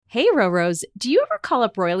Hey, Rorose, do you ever call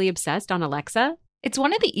up Royally Obsessed on Alexa? It's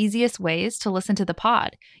one of the easiest ways to listen to the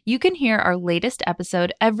pod. You can hear our latest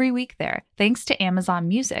episode every week there, thanks to Amazon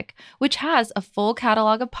Music, which has a full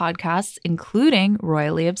catalog of podcasts, including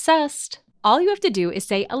Royally Obsessed. All you have to do is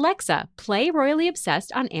say, Alexa, play Royally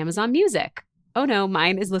Obsessed on Amazon Music. Oh no,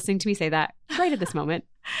 mine is listening to me say that right at this moment.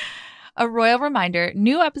 A royal reminder,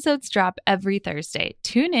 new episodes drop every Thursday.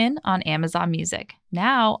 Tune in on Amazon Music.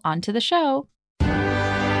 Now, on to the show.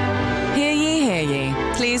 Hear ye, hear ye.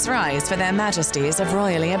 Please rise for their majesties of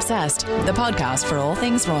Royally Obsessed, the podcast for all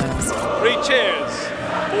things royals. 3 cheers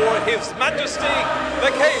for His Majesty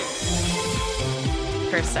the King.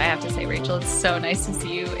 First, I have to say, Rachel, it's so nice to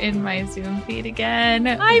see you in my Zoom feed again.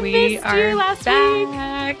 I missed you last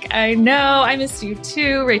week. I know, I missed you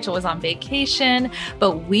too. Rachel was on vacation,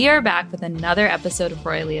 but we are back with another episode of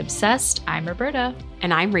Royally Obsessed. I'm Roberta.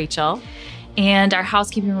 And I'm Rachel. And our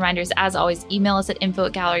housekeeping reminders, as always, email us at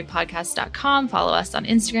info@gallerypodcast.com. Follow us on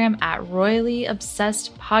Instagram at Royally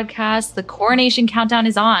Obsessed Podcast. The coronation countdown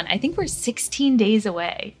is on. I think we're 16 days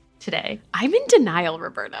away today. I'm in denial,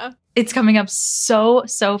 Roberta. It's coming up so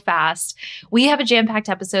fast. We have a jam-packed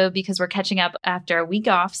episode because we're catching up after a week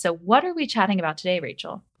off. So what are we chatting about today,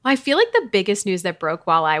 Rachel? Well, I feel like the biggest news that broke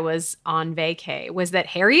while I was on vacay was that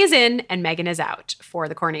Harry is in and Meghan is out for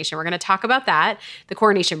the coronation. We're going to talk about that. The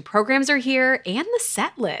coronation programs are here and the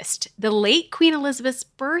set list. The late Queen Elizabeth's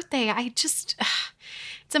birthday. It's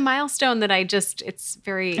a milestone that it's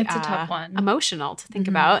a tough one. Emotional to think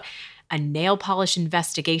about. A nail polish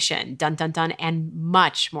investigation, dun, dun, dun, and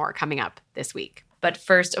much more coming up this week. But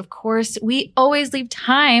first, of course, we always leave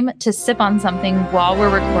time to sip on something while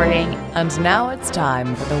we're recording. And now it's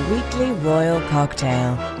time for the weekly royal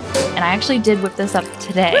cocktail. And I actually did whip this up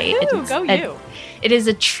today. You. It is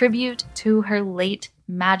a tribute to Her late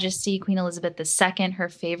Majesty Queen Elizabeth II. Her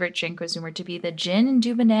favorite drink was rumored to be the gin and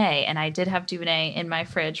Dubonnet. And I did have Dubonnet in my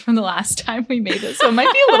fridge from the last time we made this. So it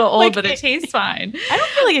might be a little old, but it tastes fine. I don't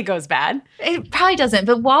feel like it goes bad. It probably doesn't.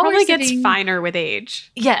 But while probably we're sipping, gets finer with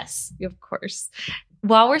age. Yes, of course.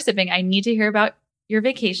 While we're sipping, I need to hear about your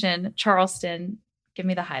vacation, Charleston. Give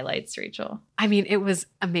me the highlights, Rachel. I mean, it was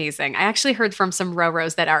amazing. I actually heard from some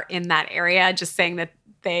Roros that are in that area just saying that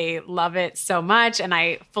they love it so much, and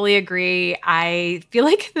I fully agree. I feel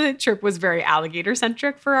like the trip was very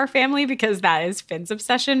alligator-centric for our family because that is Finn's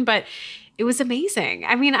obsession, but it was amazing.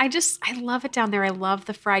 I mean, I love it down there. I love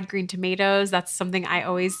the fried green tomatoes. That's something I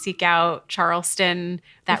always seek out. Charleston,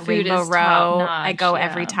 that Rainbow Row, I go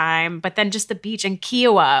every time. But then just the beach, and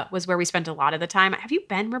Kiowa was where we spent a lot of the time. Have you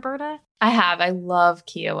been, Roberta? I have. I love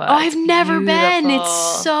Kiowa. Oh, I've never been.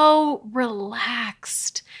 It's so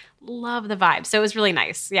relaxed. Love the vibe. So it was really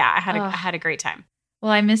nice. Yeah, I had a great time.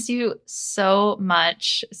 Well, I miss you so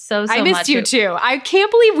much. So I missed much. You too. I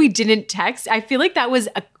can't believe we didn't text. I feel like that was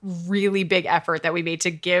a really big effort that we made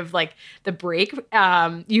to give like the break.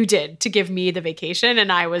 You did to give me the vacation,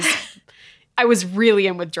 and I was really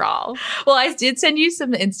in withdrawal. Well, I did send you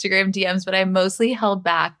some Instagram DMs, but I mostly held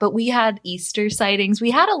back. But we had Easter sightings.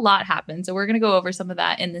 We had a lot happen. So we're going to go over some of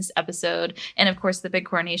that in this episode. And of course, the big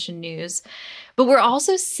coronation news. But we're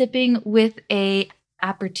also sipping with a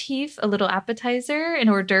aperitif, a little appetizer, an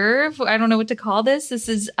hors d'oeuvre. I don't know what to call this. This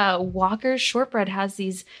is Walker's Shortbread has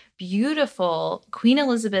these beautiful Queen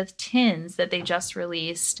Elizabeth tins that they just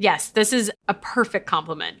released. Yes, this is a perfect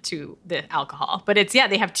complement to the alcohol. But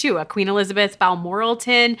they have two, a Queen Elizabeth Balmoral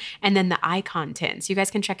tin and then the Icon tin. So you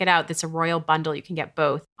guys can check it out. It's a royal bundle. You can get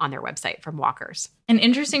both on their website from Walker's. An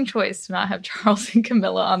interesting choice to not have Charles and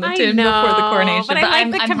Camilla on the tin before the coronation. But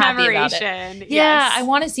I'm happy about it. Yes. Yeah, I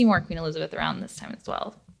want to see more Queen Elizabeth around this time as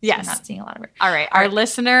well. Yes. I'm not seeing a lot of her. All right. Our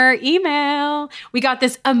listener email. We got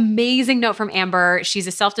this amazing note from Amber. She's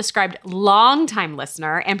a self-described longtime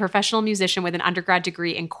listener and professional musician with an undergrad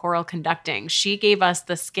degree in choral conducting. She gave us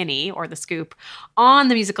the skinny or the scoop on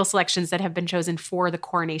the musical selections that have been chosen for the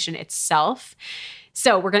coronation itself.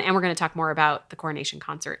 So we're going to talk more about the coronation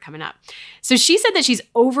concert coming up. So she said that she's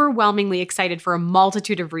overwhelmingly excited for a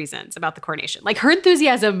multitude of reasons about the coronation. Like her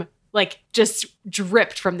enthusiasm just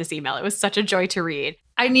dripped from this email. It was such a joy to read.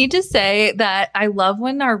 I need to say that I love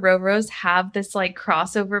when our Roros have this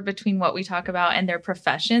crossover between what we talk about and their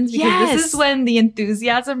professions, because this is when the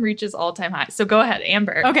enthusiasm reaches all-time highs. So go ahead,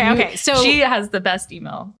 Amber. Okay. So she has the best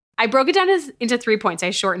email. I broke it down into 3 points.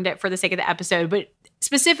 I shortened it for the sake of the episode, but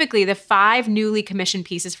specifically the 5 newly commissioned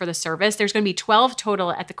pieces for the service. There's going to be 12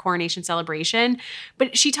 total at the coronation celebration.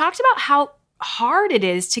 But she talked about how hard it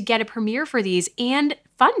is to get a premiere for these and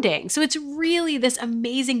funding. So it's really this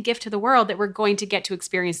amazing gift to the world that we're going to get to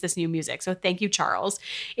experience this new music. So thank you, Charles.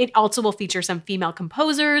 It also will feature some female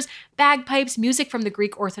composers, bagpipes, music from the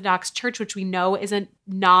Greek Orthodox Church, which we know is a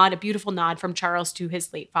beautiful nod from Charles to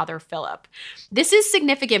his late father, Philip. This is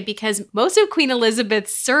significant because most of Queen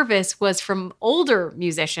Elizabeth's service was from older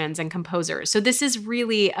musicians and composers. So this is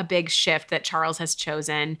really a big shift that Charles has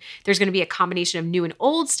chosen. There's going to be a combination of new and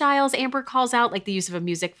old styles, Amber calls out, like the use of a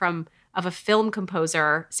music of a film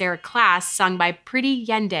composer, Sarah Klass, sung by Priti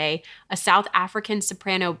Yende, a South African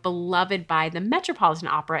soprano beloved by the Metropolitan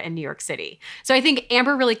Opera in New York City. So I think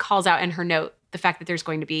Amber really calls out in her note the fact that there's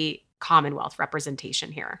going to be Commonwealth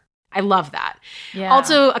representation here. I love that. Yeah.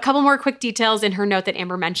 Also, a couple more quick details in her note that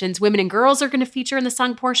Amber mentions. Women and girls are going to feature in the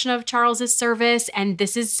sung portion of Charles's service. And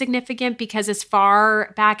this is significant because as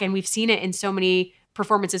far back, and we've seen it in so many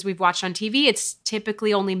performances we've watched on TV, it's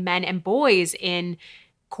typically only men and boys in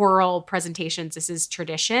choral presentations. This is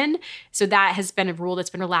tradition. So that has been a rule that's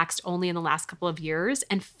been relaxed only in the last couple of years.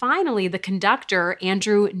 And finally, the conductor,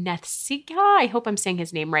 Andrew Nethsiga, I hope I'm saying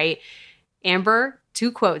his name right. Amber,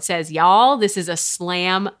 2 quotes, says, "Y'all, this is a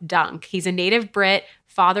slam dunk. He's a native Brit.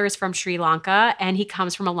 Father is from Sri Lanka, and he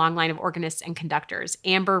comes from a long line of organists and conductors."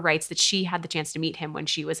 Amber writes that she had the chance to meet him when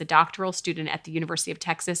she was a doctoral student at the University of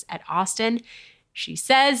Texas at Austin. She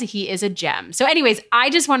says he is a gem. So anyways, I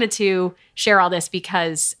just wanted to share all this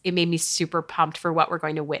because it made me super pumped for what we're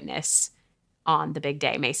going to witness on the big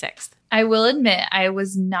day, May 6th. I will admit I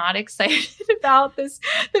was not excited about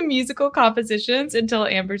the musical compositions until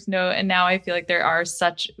Amber's note. And now I feel like there are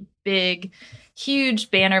such big,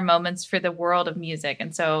 huge banner moments for the world of music.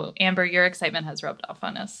 And so, Amber, your excitement has rubbed off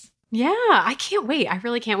on us. Yeah, I can't wait. I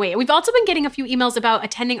really can't wait. We've also been getting a few emails about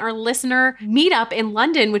attending our listener meetup in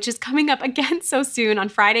London, which is coming up again so soon on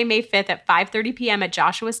Friday, May 5th at 5:30 p.m. at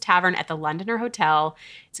Joshua's Tavern at the Londoner Hotel.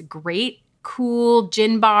 It's a great, cool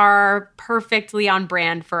gin bar, perfectly on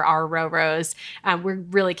brand for our Roros. We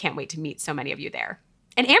really can't wait to meet so many of you there.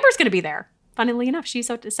 And Amber's going to be there. Funnily enough, she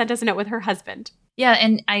sent us a note with her husband. Yeah,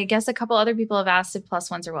 and I guess a couple other people have asked if plus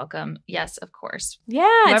ones are welcome. Yes, of course. Yeah,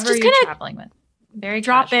 whoever it's just you're kind traveling with. Very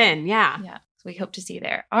drop casual. in, yeah. Yeah, so we hope to see you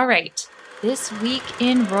there. All right, this week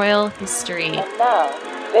in royal history. And now,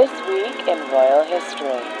 this week in royal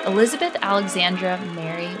history. Elizabeth Alexandra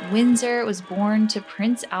Mary Windsor was born to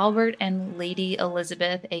Prince Albert and Lady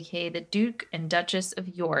Elizabeth, aka the Duke and Duchess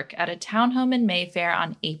of York, at a townhome in Mayfair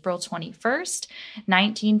on April 21st,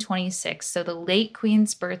 1926. So the late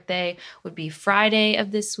Queen's birthday would be Friday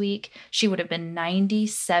of this week. She would have been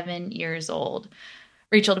 97 years old.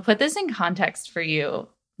 Rachel, to put this in context for you,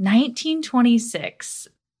 1926,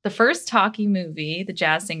 the first talkie movie, The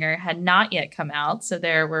Jazz Singer, had not yet come out. So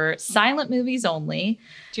there were silent movies only.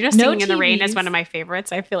 Do you know Singing in the Rain is one of my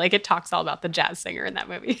favorites? I feel like it talks all about the jazz singer in that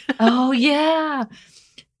movie. Oh, yeah.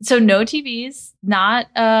 So no TVs,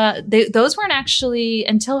 those weren't actually,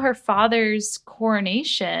 until her father's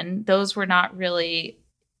coronation, those were not really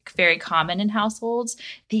very common in households.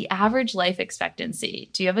 The average life expectancy,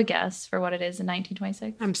 do you have a guess for what it is in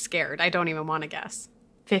 1926? I'm scared. I don't even want to guess.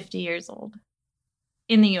 50 years old.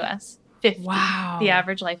 In the US, 50. Wow. The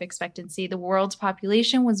average life expectancy. The world's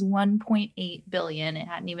population was 1.8 billion. It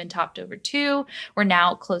hadn't even topped over 2. We're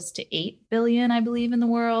now close to 8 billion, I believe, in the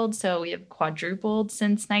world. So we have quadrupled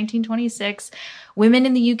since 1926. Women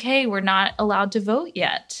in the UK were not allowed to vote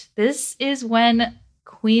yet. This is when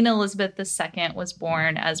Queen Elizabeth II was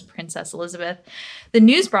born as Princess Elizabeth. The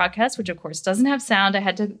news broadcast, which of course doesn't have sound,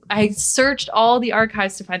 I searched all the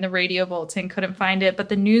archives to find the radio bulletin, couldn't find it, but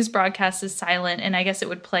the news broadcast is silent, and I guess it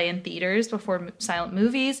would play in theaters before silent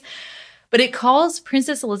movies. But it calls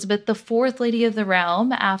Princess Elizabeth the fourth lady of the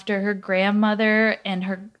realm after her grandmother and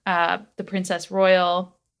her the Princess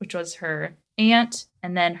Royal, which was her aunt,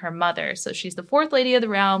 and then her mother. So she's the fourth lady of the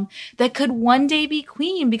realm that could one day be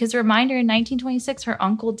queen, because a reminder, in 1926, her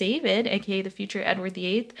uncle David, aka the future Edward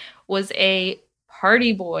VIII, was a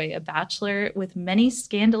party boy, a bachelor with many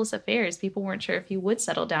scandalous affairs. People weren't sure if he would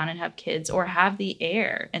settle down and have kids or have the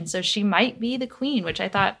heir. And so she might be the queen, which I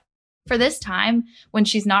thought, for this time, when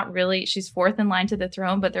she's fourth in line to the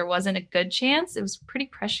throne, but there wasn't a good chance, it was pretty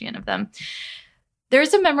prescient of them.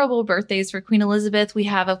 There's some memorable birthdays for Queen Elizabeth. We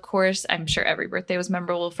have, of course, I'm sure every birthday was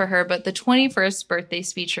memorable for her, but the 21st birthday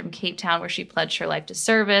speech from Cape Town, where she pledged her life to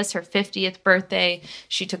service. Her 50th birthday,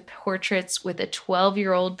 she took portraits with a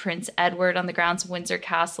 12-year-old Prince Edward on the grounds of Windsor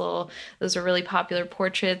Castle. Those are really popular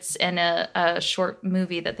portraits, and a short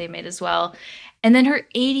movie that they made as well. And then her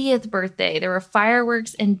 80th birthday, there were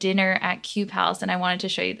fireworks and dinner at Cube House, and I wanted to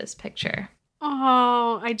show you this picture.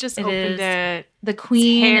 Oh, I just opened it. The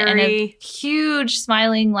Queen and a huge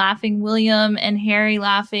smiling, laughing William and Harry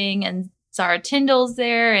laughing, and Zara Tyndall's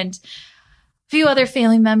there and a few other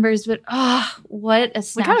family members. But what a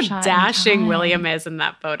snapshot! Look how dashing William is in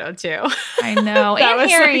that photo too. I know, and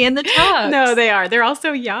Harry in the tux. No, they are. They're all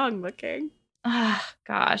so young looking.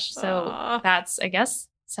 Gosh. So that's, I guess,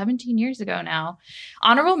 17 years ago now.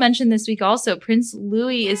 Honorable mention this week also, Prince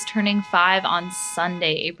Louis is turning 5 on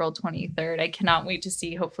Sunday, April 23rd. I cannot wait to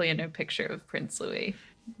see, hopefully, a new picture of Prince Louis.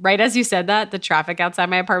 Right as you said that, the traffic outside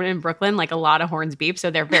my apartment in Brooklyn, like a lot of horns beep.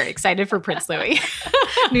 So they're very excited for Prince Louis.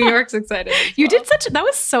 New York's excited. You did that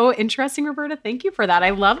was so interesting, Roberta. Thank you for that.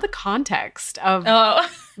 I love the context of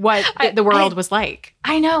what the world was like.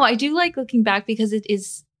 I know. I do like looking back because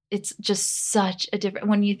it's just such a different,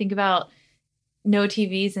 when you think about no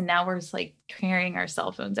TVs and now we're just like carrying our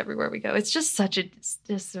cell phones everywhere we go. It's just such a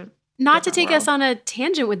not to take us on a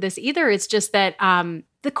tangent with this either. It's just that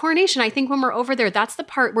the coronation, I think when we're over there, that's the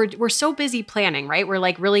part where we're so busy planning, right? We're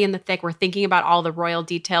like really in the thick. We're thinking about all the royal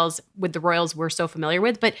details with the royals we're so familiar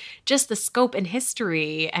with, but just the scope and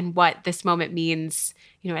history and what this moment means,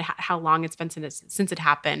 you know, how long it's been since it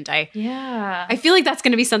happened. I feel like that's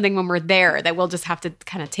going to be something when we're there that we'll just have to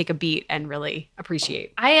kind of take a beat and really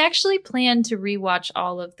appreciate. I actually plan to rewatch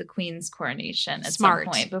all of the Queen's coronation at some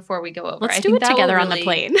point before we go over. Let's do it together on the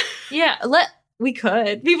plane. Yeah, we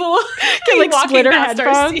could. People can like split our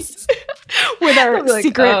headphones with our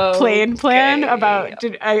secret plane plan about.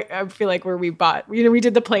 I feel like where we bought, we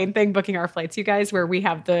did the plane thing, booking our flights, you guys, where we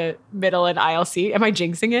have the middle and aisle seat. Am I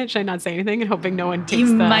jinxing it? Should I not say anything and hoping no one takes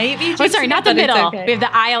might be. Oh, sorry, not the middle. Okay. We have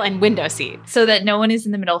the aisle and window seat, so that no one is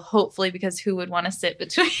in the middle. Hopefully, because who would want to sit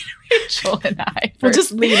between Rachel and I? We'll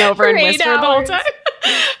just lean over and whisper the whole time.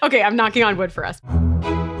 Okay, I'm knocking on wood for us.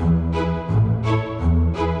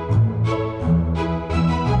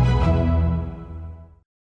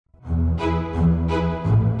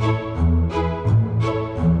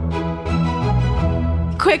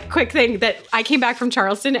 Quick thing that I came back from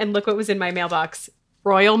Charleston and look what was in my mailbox.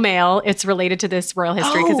 Royal Mail. It's related to this royal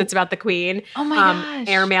history because it's about the Queen. Oh my gosh.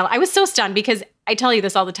 Airmail. I was so stunned because I tell you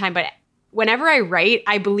this all the time, but whenever I write,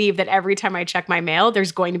 I believe that every time I check my mail,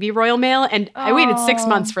 there's going to be Royal Mail. And I waited 6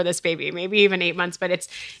 months for this baby, maybe even 8 months, but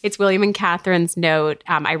it's William and Catherine's note.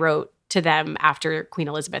 I wrote to them after Queen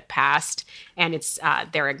Elizabeth passed, and it's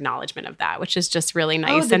their acknowledgement of that, which is just really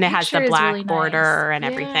nice. And it has the black really border and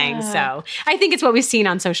everything. So I think it's what we've seen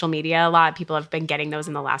on social media a lot. People have been getting those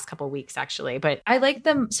in the last couple of weeks, actually. But I like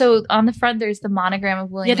them. So on the front, there's the monogram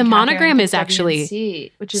of William. Yeah, the monogram is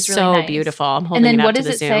actually which is so really nice. Beautiful. I'm holding it up to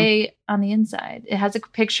the Zoom. And then what does it say on the inside? It has a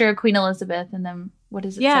picture of Queen Elizabeth, and then what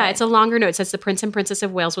does it say? Yeah, it's a longer note. It says, the Prince and Princess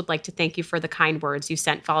of Wales would like to thank you for the kind words you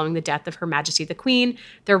sent following the death of Her Majesty the Queen.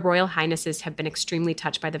 Their Royal Highnesses have been extremely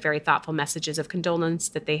touched by the very thoughtful messages of condolence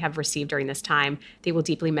that they have received during this time. They will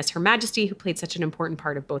deeply miss Her Majesty, who played such an important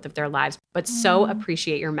part of both of their lives, but so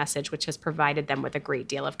appreciate your message, which has provided them with a great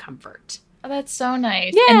deal of comfort. Oh, that's so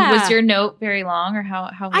nice. Yeah. And was your note very long, or how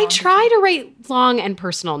long? I try to write long and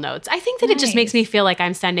personal notes. I think that it just makes me feel like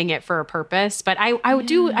I'm sending it for a purpose, but I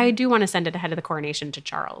do want to send it ahead of the coronation to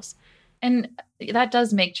Charles. And that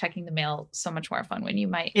does make checking the mail so much more fun when you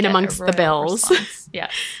might in amongst the bills.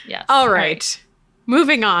 Yes. All right.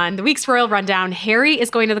 Moving on. The week's royal rundown. Harry is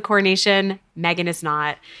going to the coronation. Meghan is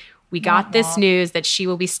not. We got this news that she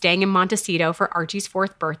will be staying in Montecito for Archie's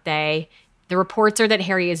 4th birthday. The reports are that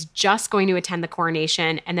Harry is just going to attend the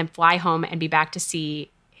coronation and then fly home and be back to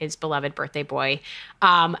see his beloved birthday boy.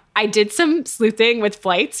 I did some sleuthing with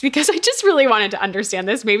flights because I just really wanted to understand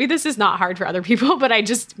this. Maybe this is not hard for other people, but I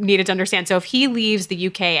just needed to understand. So if he leaves the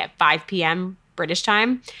UK at 5 p.m. British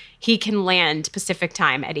time, he can land Pacific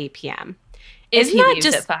time at 8 p.m. If he leaves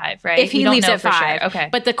at 5, right? If he leaves at 5. Sure. Okay.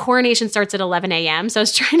 But the coronation starts at 11 a.m. So I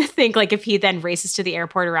was trying to think, like, if he then races to the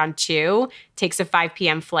airport around 2, takes a 5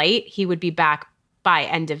 p.m. flight, he would be back by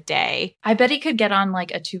end of day. I bet he could get on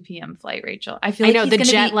like a 2 p.m. flight, Rachel. I feel like the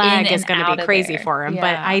jet lag is going to be crazy for him.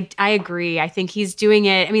 Yeah. But I agree. I think he's doing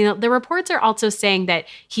it. I mean, the reports are also saying that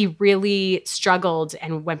he really struggled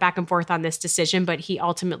and went back and forth on this decision, but he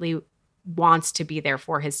ultimately wants to be there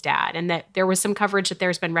for his dad. And that there was some coverage that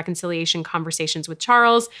there's been reconciliation conversations with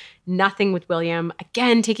Charles, nothing with William.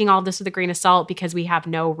 Again, taking all this with a grain of salt because we have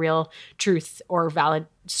no real truth or valid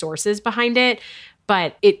sources behind it.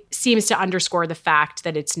 But it seems to underscore the fact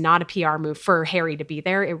that it's not a PR move for Harry to be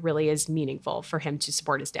there. It really is meaningful for him to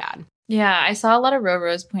support his dad. Yeah, I saw a lot of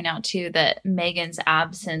Rose point out too that Meghan's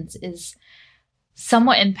absence is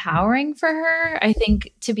somewhat empowering for her. I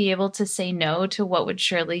think to be able to say no to what would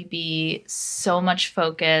surely be so much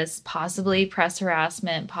focus, possibly press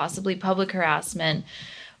harassment, possibly public harassment,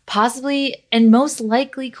 possibly and most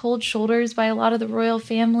likely cold shoulders by a lot of the royal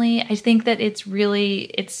family. I think that it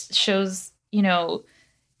shows,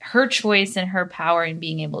 her choice and her power in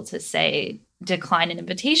being able to say decline an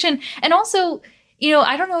invitation. And also, you know,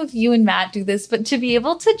 I don't know if you and Matt do this, but to be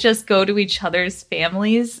able to just go to each other's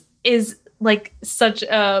families is like such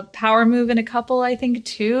a power move in a couple, I think,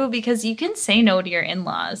 too, because you can say no to your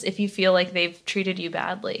in-laws if you feel like they've treated you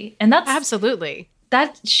badly. And that's absolutely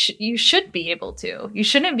you should be able to. You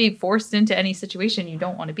shouldn't be forced into any situation you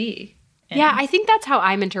don't want to be in. Yeah, I think that's how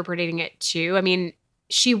I'm interpreting it too. I mean,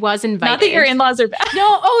 she was invited. Not that your in-laws are bad.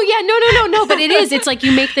 No, no, but it is. It's like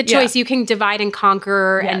you make the choice. Yeah. You can divide and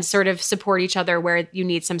conquer and sort of support each other where you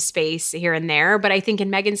need some space here and there. But I think in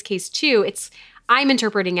Meghan's case too, I'm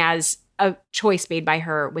interpreting as a choice made by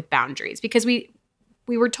her with boundaries, because we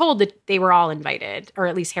were told that they were all invited, or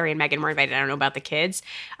at least Harry and Meghan were invited. I don't know about the kids.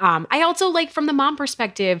 I also, like, from the mom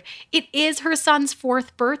perspective, it is her son's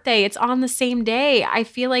 4th birthday. It's on the same day. I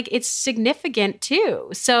feel like it's significant too.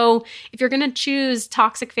 So if you're going to choose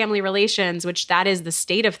toxic family relations, which that is the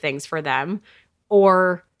state of things for them,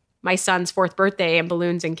 or my son's 4th birthday and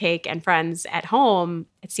balloons and cake and friends at home,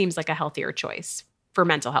 it seems like a healthier choice for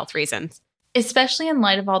mental health reasons. Especially in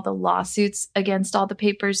light of all the lawsuits against all the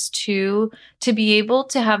papers too, to be able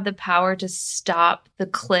to have the power to stop the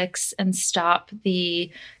clicks and stop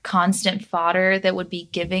the constant fodder that would be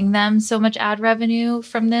giving them so much ad revenue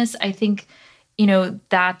from this. I think, you know,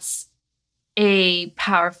 that's a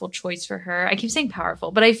powerful choice for her. I keep saying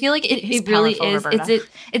powerful, but I feel like it really is. Roberta.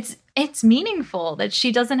 It's meaningful that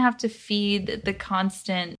she doesn't have to feed the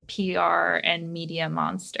constant PR and media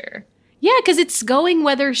monster. Yeah, because it's going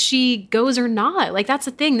whether she goes or not. Like, that's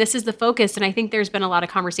the thing. This is the focus. And I think there's been a lot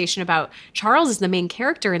of conversation about Charles is the main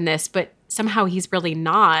character in this, but somehow he's really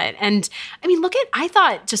not. And I mean, I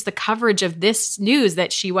thought just the coverage of this news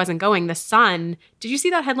that she wasn't going, The Sun. Did you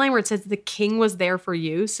see that headline where it says the king was there for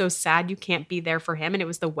you? So sad you can't be there for him. And it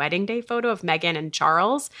was the wedding day photo of Meghan and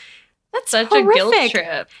Charles. That's such horrific. A guilt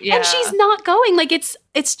trip. Yeah. And she's not going. Like,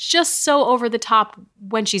 it's just so over the top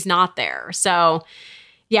when she's not there. So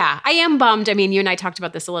yeah, I am bummed. I mean, you and I talked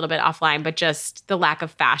about this a little bit offline, but just the lack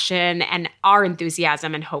of fashion and our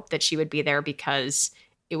enthusiasm and hope that she would be there, because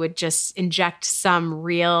it would just inject some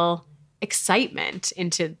real excitement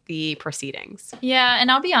into the proceedings. Yeah, and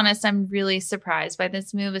I'll be honest, I'm really surprised by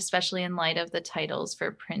this move, especially in light of the titles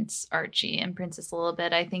for Prince Archie and Princess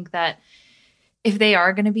Lilibet. I think that if they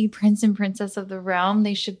are going to be Prince and Princess of the Realm,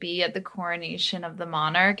 they should be at the coronation of the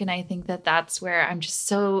monarch. And I think that that's where I'm just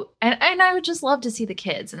so, and I would just love to see the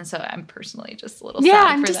kids. And so I'm personally just a little sad for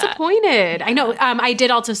I'm disappointed. That. I know. I did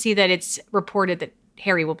also see that it's reported that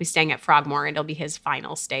Harry will be staying at Frogmore, and it'll be his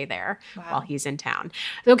final stay there while he's in town.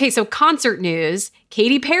 Okay, so concert news.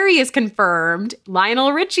 Katy Perry is confirmed.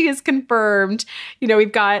 Lionel Richie is confirmed. You know,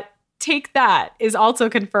 we've got Take That is also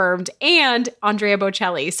confirmed, and Andrea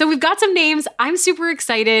Bocelli. So we've got some names. I'm super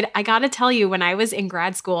excited. I got to tell you, when I was in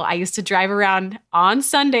grad school, I used to drive around on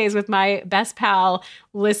Sundays with my best pal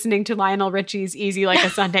listening to Lionel Richie's Easy Like a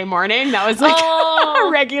Sunday Morning. That was like a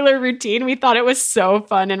regular routine. We thought it was so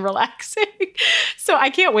fun and relaxing. So I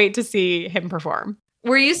can't wait to see him perform.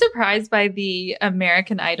 Were you surprised by the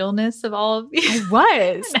American Idol-ness of all of these? I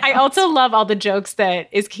was. I also love all the jokes that,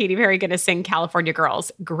 is Katy Perry going to sing California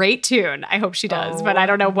Girls? Great tune. I hope she does, but I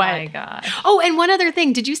don't know what. Oh my God. Oh, and one other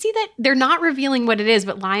thing. Did you see that they're not revealing what it is,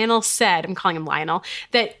 but Lionel said, I'm calling him Lionel,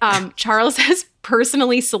 that Charles has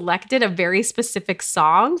personally selected a very specific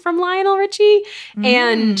song from Lionel Richie,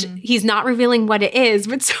 and he's not revealing what it is.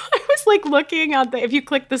 But so I was like looking at if you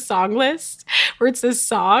click the song list where it says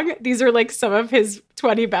song, these are like some of his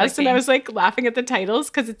 20 best. And I was like laughing at the titles,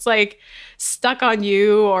 because it's like Stuck on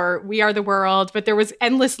You or We Are the World, but there was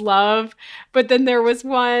Endless Love. But then there was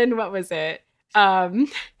one, what was it?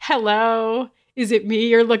 Hello. Is it me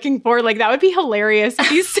you're looking for? Like, that would be hilarious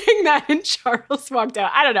if you sing that and Charles walked out.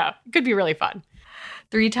 I don't know. It could be really fun.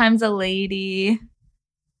 3 Times a Lady,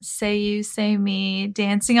 Say You, Say Me,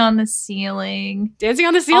 Dancing on the Ceiling. Dancing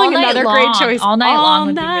on the Ceiling, another great choice. All night long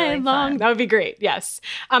would be really fun. That would be great, yes.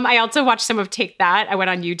 I also watched some of Take That. I went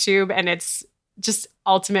on YouTube, and it's just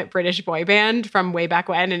ultimate British boy band from way back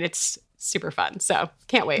when, and it's super fun. So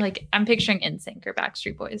can't wait. Like, I'm picturing NSYNC or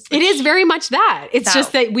Backstreet Boys. It is very much that. It's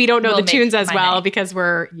just that we don't know the tunes as well because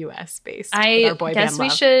we're US based. I guess we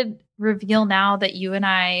should reveal now that you and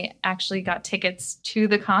I actually got tickets to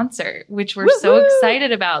the concert, which we're so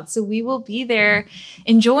excited about. So we will be there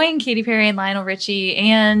enjoying Katy Perry and Lionel Richie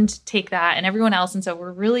and Take That and everyone else. And so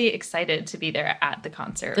we're really excited to be there at the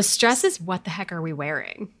concert. The stress is, what the heck are we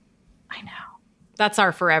wearing? I know. That's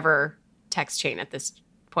our forever text chain at this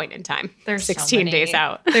point in time. There's 16 days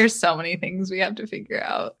out. There's so many things we have to figure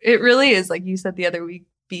out. It really is, like you said the other week,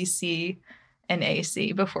 BC and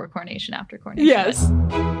AC, before coronation, after coronation. Yes.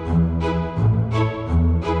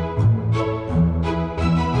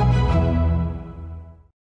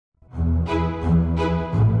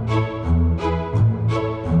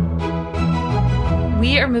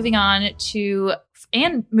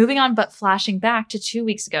 moving on but flashing back to 2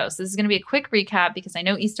 weeks ago. So this is going to be a quick recap because I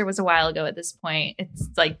know Easter was a while ago at this point. It's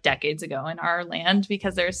like decades ago in our land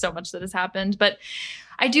because there's so much that has happened. But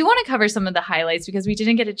I do want to cover some of the highlights because we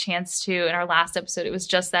didn't get a chance to in our last episode. It was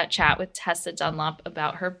just that chat with Tessa Dunlop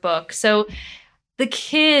about her book. So the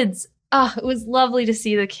kids, it was lovely to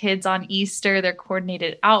see the kids on Easter, their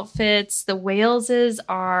coordinated outfits. The Waleses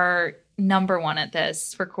are number one at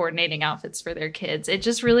this for coordinating outfits for their kids. It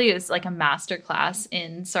just really is like a masterclass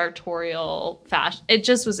in sartorial fashion. It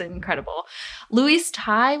just was incredible. Louis'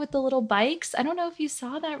 tie with the little bikes. I don't know if you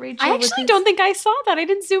saw that, Rachel. I actually don't think I saw that. I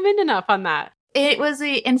didn't zoom in enough on that. It was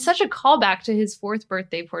and such a callback to his 4th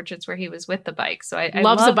birthday portraits where he was with the bike. So I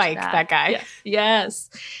loves a loved bike, that guy. Yeah. Yes.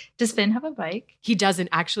 Does Finn have a bike? He doesn't.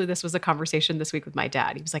 Actually, this was a conversation this week with my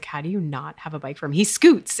dad. He was like, how do you not have a bike for him? He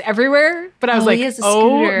scoots everywhere. But I was like, he has a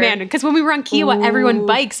oh, scooter. man. Because when we were on Kiowa, everyone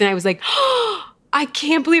bikes. And I was like, oh, I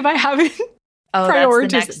can't believe I haven't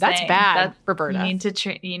prioritized. That's bad, Roberta.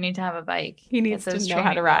 You need to have a bike. He needs to know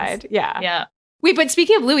how to ride. Yeah. Yeah. Wait, but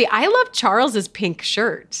speaking of Louis, I love Charles's pink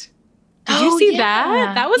shirt. Did you see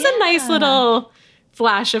that? That was a nice little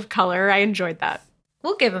flash of color. I enjoyed that.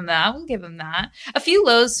 We'll give him that. A few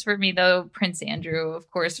lows for me, though. Prince Andrew, of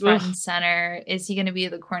course, front and center. Is he going to be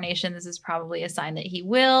at the coronation? This is probably a sign that he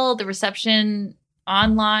will. The reception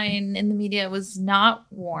online in the media was not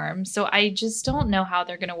warm. So I just don't know how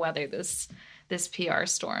they're going to weather this PR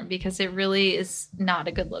storm because it really is not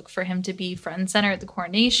a good look for him to be front and center at the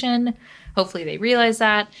coronation. Hopefully they realize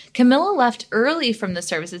that. Camilla left early from the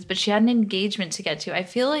services, but she had an engagement to get to. I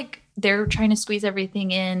feel like they're trying to squeeze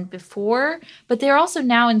everything in before, but they're also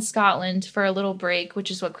now in Scotland for a little break, which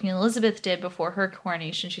is what Queen Elizabeth did before her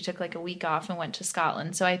coronation. She took like a week off and went to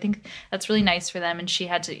Scotland. So I think that's really nice for them. And she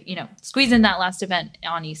had to, squeeze in that last event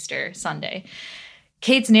on Easter Sunday.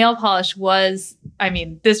 Kate's nail polish was,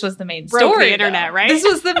 this was the main story. Broke the internet, right? This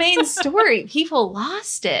was the main story. People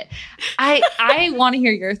lost it. I want to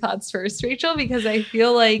hear your thoughts first, Rachel, because I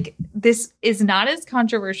feel like this is not as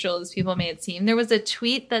controversial as people may it seem. There was a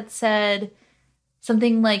tweet that said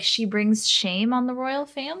something like she brings shame on the royal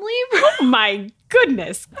family. Oh my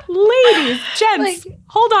goodness. Ladies, gents,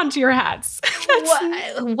 hold on to your hats.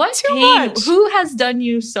 What too pain? much. Who has done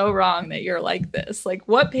you so wrong that you're like this? Like,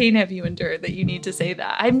 what pain have you endured that you need to say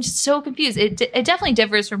that? I'm just so confused. It definitely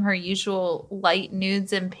differs from her usual light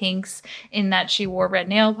nudes and pinks in that she wore red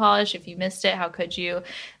nail polish. If you missed it, how could you?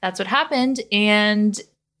 That's what happened. And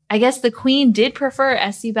I guess the queen did prefer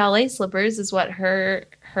Essie ballet slippers is what her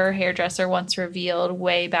hairdresser once revealed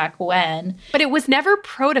way back when. But it was never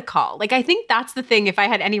protocol. Like, I think that's the thing, if I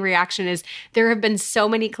had any reaction, is there have been so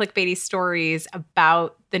many clickbaity stories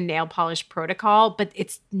about the nail polish protocol, but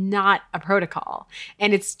it's not a protocol.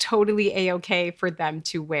 And it's totally A-okay for them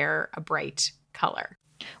to wear a bright color.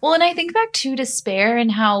 Well, and I think back to Despair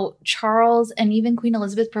and how Charles and even Queen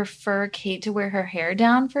Elizabeth prefer Kate to wear her hair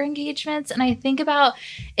down for engagements. And I think about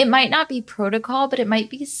it might not be protocol, but it might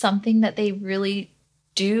be something that they really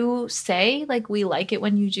do say, like, we like it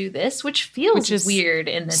when you do this, which feels weird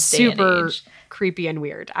in this day and age. Super creepy and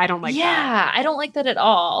weird. I don't like that. Yeah, I don't like that at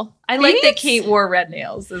all. I like that Kate wore red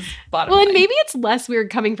nails is bottom line. And maybe it's less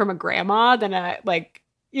weird coming from a grandma than a, like,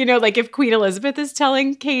 if Queen Elizabeth is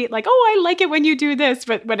telling Kate, like, oh, I like it when you do this.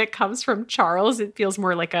 But when it comes from Charles, it feels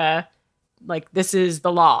more like this is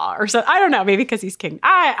the law or something. I don't know. Maybe because he's king.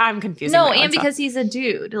 I'm confused. No, and because he's a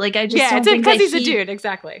dude. Like, I just don't think because he's a dude.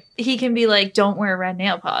 Exactly. He can be like, don't wear red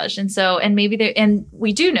nail polish. And maybe and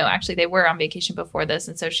we do know actually they were on vacation before this.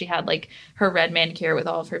 And so she had like her red manicure with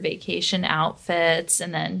all of her vacation outfits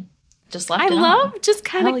and then just left it on. I love just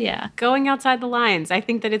kind of going outside the lines. I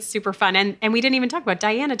think that it's super fun. And we didn't even talk about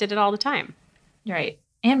Diana did it all the time. Right.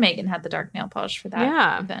 And Meghan had the dark nail polish for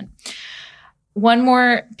that event. One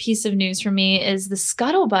more piece of news for me is the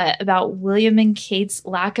scuttlebutt about William and Kate's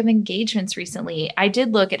lack of engagements recently. I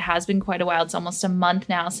did look. It has been quite a while. It's almost a month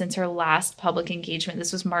now since her last public engagement.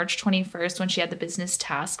 This was March 21st when she had the business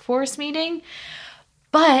task force meeting.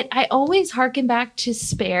 But I always harken back to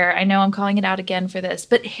Spare. I know I'm calling it out again for this,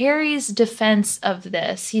 but Harry's defense of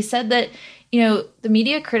this. He said that, the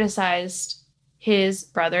media criticized his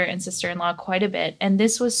brother and sister-in-law quite a bit. And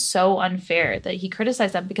this was so unfair that he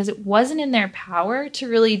criticized them because it wasn't in their power to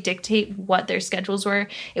really dictate what their schedules were.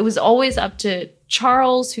 It was always up to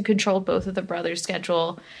Charles, who controlled both of the brothers'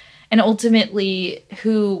 schedule, and ultimately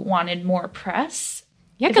who wanted more press.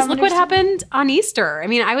 Yeah, because look what happened on Easter. I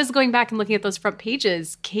mean, I was going back and looking at those front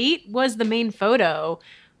pages. Kate was the main photo,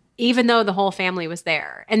 even though the whole family was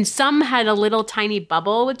there. And some had a little tiny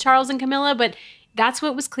bubble with Charles and Camilla, but that's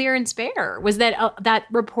what was clear in Spare, was that that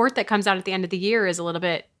report that comes out at the end of the year is a little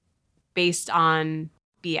bit based on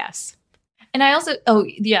BS. And I also,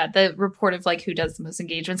 the report of like who does the most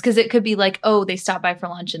engagements, because it could be like, they stopped by for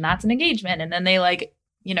lunch and that's an engagement. And then they like,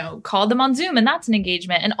 called them on Zoom and that's an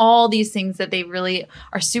engagement, and all these things that they really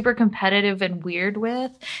are super competitive and weird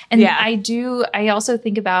with. And I also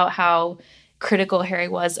think about how critical Harry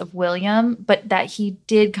was of William, but that he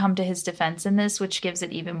did come to his defense in this, which gives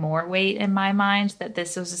it even more weight in my mind, that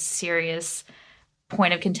this was a serious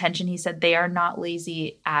point of contention. He said they are not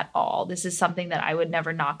lazy at all. This is something that I would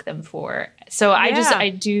never knock them for. So I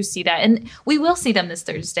do see that. And we will see them this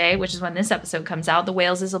Thursday, which is when this episode comes out. The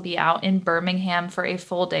Waleses will be out in Birmingham for a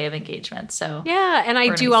full day of engagement. So yeah, and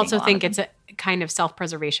I do also think it's a kind of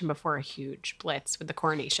self-preservation before a huge blitz with the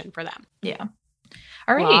coronation for them. Yeah.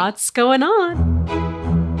 All right. Lots going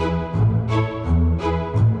on.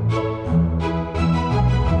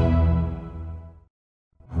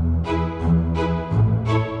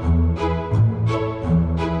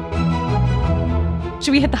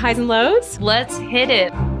 Should we hit the highs and lows? Let's hit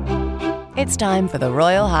it. It's time for the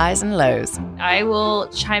Royal Highs and Lows. I will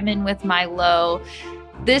chime in with my low.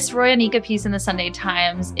 This Roy Anika piece in the Sunday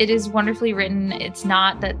Times, it is wonderfully written. It's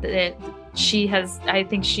not that I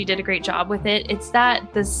think she did a great job with it. It's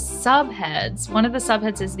that the subheads, one of the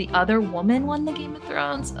subheads is The Other Woman won the Game of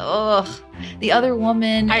Thrones. Ugh. The Other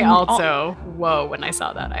Woman. Whoa, when I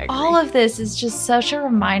saw that, I agree. All of this is just such a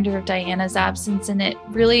reminder of Diana's absence, and it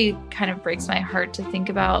really kind of breaks my heart to think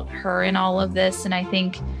about her in all of this. And I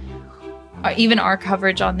think even our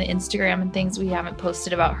coverage on the Instagram and things, we haven't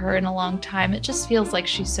posted about her in a long time. It just feels like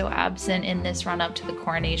she's so absent in this run up to the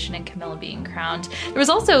coronation and Camilla being crowned. There was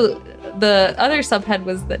also the other subhead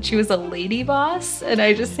was that she was a lady boss. And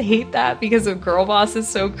I just hate that because a girl boss is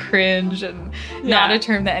so cringe and not a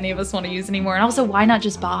term that any of us want to use anymore. And also, why not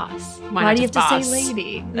just boss? Why do you have to say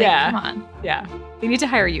lady? Like, come on. Yeah. They need to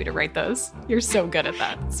hire you to write those. You're so good at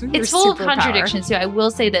that. It's full of contradictions, too. I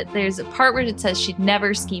will say that there's a part where it says she'd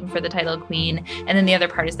never scheme for the title of queen. And then the other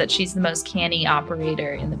part is that she's the most canny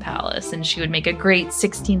operator in the palace. And she would make a great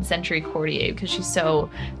 16th century courtier because she's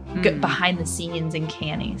so good behind the scenes and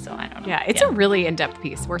canny. So I don't know. Yeah, it's a really in-depth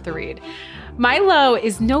piece. Worth a read. My low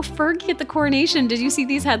is no Fergie at the coronation. Did you see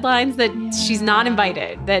these headlines that she's not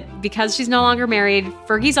invited? That because she's no longer married,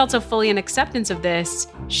 Fergie's also fully in acceptance of this.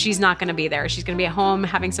 She's not going to be there. She's going to be at home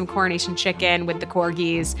having some coronation chicken with the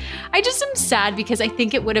corgis. I just am sad because I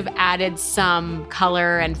think it would have added some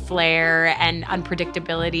color and flair and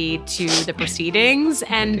unpredictability to the proceedings.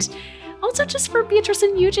 And also just for Beatrice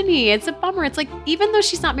and Eugenie, it's a bummer. It's like, even though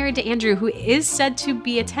she's not married to Andrew, who is said to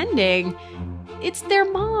be attending, it's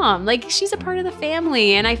their mom. Like, she's a part of the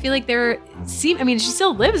family. And I feel like she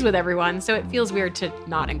still lives with everyone. So it feels weird to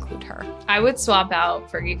not include her. I would swap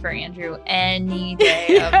out Fergie for Andrew any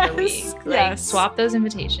day of the week. Like, swap those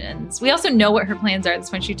invitations. We also know what her plans are.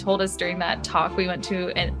 That's when she told us during that talk we went to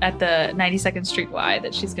at the 92nd Street Y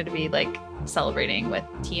that she's going to be like celebrating with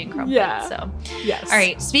tea and crumpets. Yeah. So, yes. All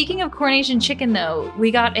right. Speaking of coronation chicken, though, we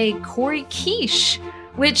got a Corey quiche,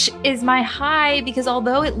 which is my high because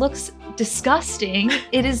although it looks disgusting,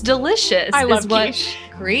 it is delicious. I love quiche.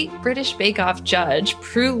 Great British Bake Off judge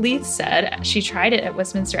Prue Leith said. She tried it at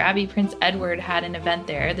Westminster Abbey. Prince Edward had an event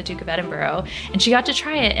there, the Duke of Edinburgh, and she got to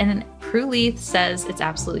try it. And Prue Leith says it's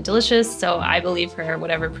absolutely delicious. So I believe her,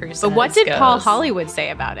 whatever Prue says. But what did goes. Paul Hollywood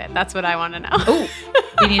say about it? That's what I want to know. Oh,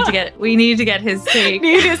 we need to get his take.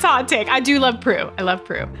 Need his hot take. I do love Prue. I love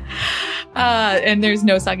Prue. And there's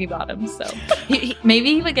no soggy bottoms, so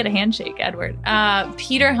maybe he would get a handshake, Edward.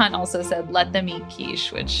 Peter Hunt also said, let them eat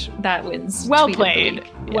quiche, which that wins. Well played.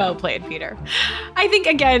 Yeah. Well played, Peter. I think,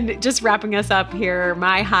 again, just wrapping us up here,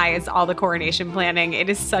 my high is all the coronation planning. It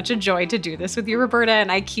is such a joy to do this with you, Roberta.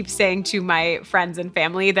 And I keep saying to my friends and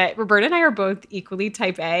family that Roberta and I are both equally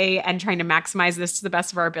type A and trying to maximize this to the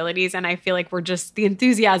best of our abilities. And I feel like we're just, the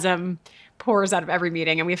enthusiasm pours out of every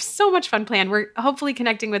meeting, and we have so much fun planned. We're hopefully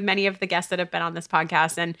connecting with many of the guests that have been on this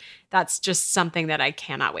podcast, and that's just something that I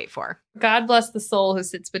cannot wait for. God bless the soul who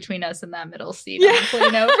sits between us in that middle seat on the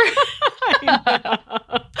plane over.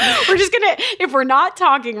 We're just gonna, if we're not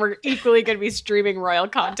talking, we're equally gonna be streaming royal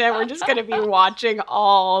content. We're just gonna be watching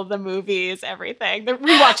all the movies, everything. They're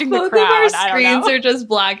rewatching The Both Crown. Both of our screens are just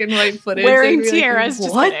black and white footage. Wearing tiaras.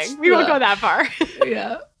 Like, just kidding. We won't go that far.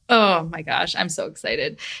 Yeah. Oh my gosh, I'm so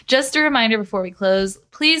excited. Just a reminder before we close,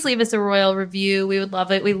 please leave us a royal review. We would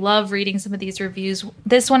love it. We love reading some of these reviews.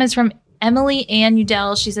 This one is from Emily Ann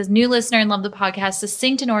Udell. She says, new listener and love the podcast.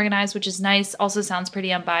 Succinct and organized, which is nice. Also sounds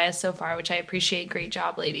pretty unbiased so far, which I appreciate. Great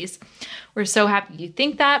job, ladies. We're so happy you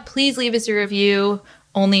think that. Please leave us a review.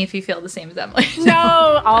 Only if you feel the same as Emily.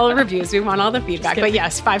 No, all the reviews. We want all the feedback. But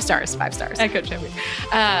yes, 5 stars, 5 stars. Echo chamber.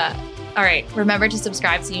 All right. Remember to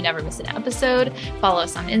subscribe so you never miss an episode. Follow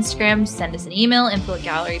us on Instagram. Send us an email,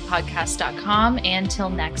 info@gallerypodcast.com. And till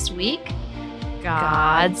next week,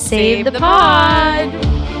 God save the pod.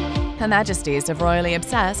 Her Majesties of Royally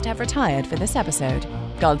Obsessed have retired for this episode.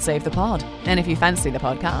 God save the pod. And if you fancy the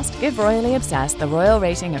podcast, give Royally Obsessed the royal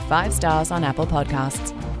rating of 5 stars on Apple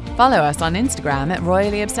Podcasts. Follow us on Instagram at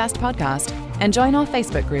Royally Obsessed Podcast and join our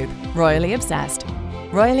Facebook group, Royally Obsessed.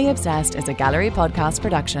 Royally Obsessed is a Gallery Podcast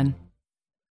production.